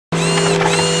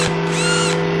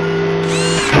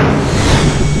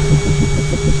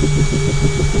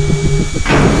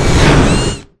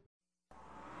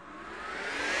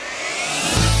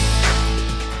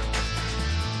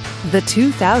The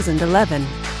 2011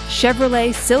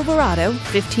 Chevrolet Silverado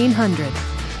 1500.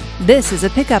 This is a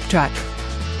pickup truck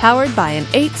powered by an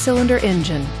 8-cylinder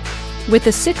engine with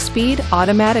a 6-speed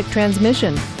automatic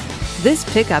transmission. This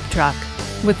pickup truck,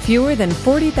 with fewer than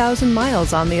 40,000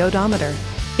 miles on the odometer,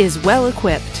 is well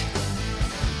equipped.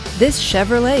 This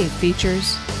Chevrolet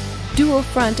features dual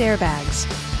front airbags,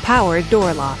 power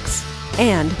door locks,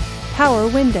 and power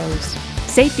windows.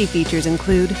 Safety features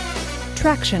include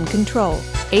traction control,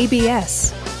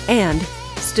 ABS, and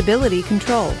stability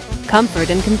control. Comfort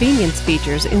and convenience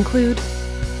features include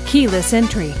keyless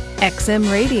entry, XM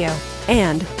radio,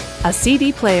 and a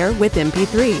CD player with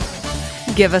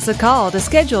MP3. Give us a call to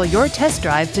schedule your test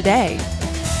drive today.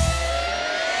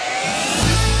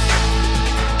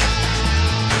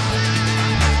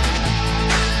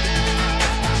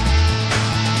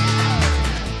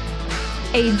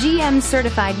 A GM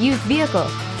certified used vehicle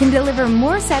can deliver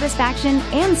more satisfaction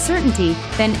and certainty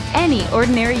than any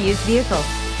ordinary used vehicle.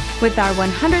 With our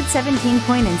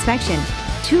 117-point inspection,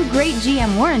 2 great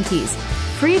GM warranties,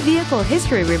 free vehicle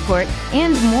history report,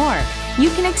 and more,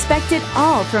 you can expect it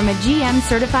all from a GM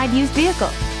certified used vehicle.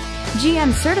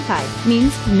 GM certified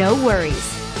means no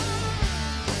worries.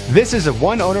 This is a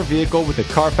one-owner vehicle with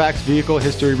a Carfax Vehicle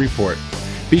History Report.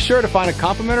 Be sure to find a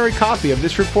complimentary copy of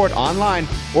this report online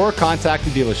or contact the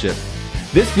dealership.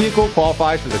 This vehicle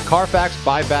qualifies for the Carfax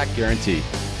Buyback Guarantee.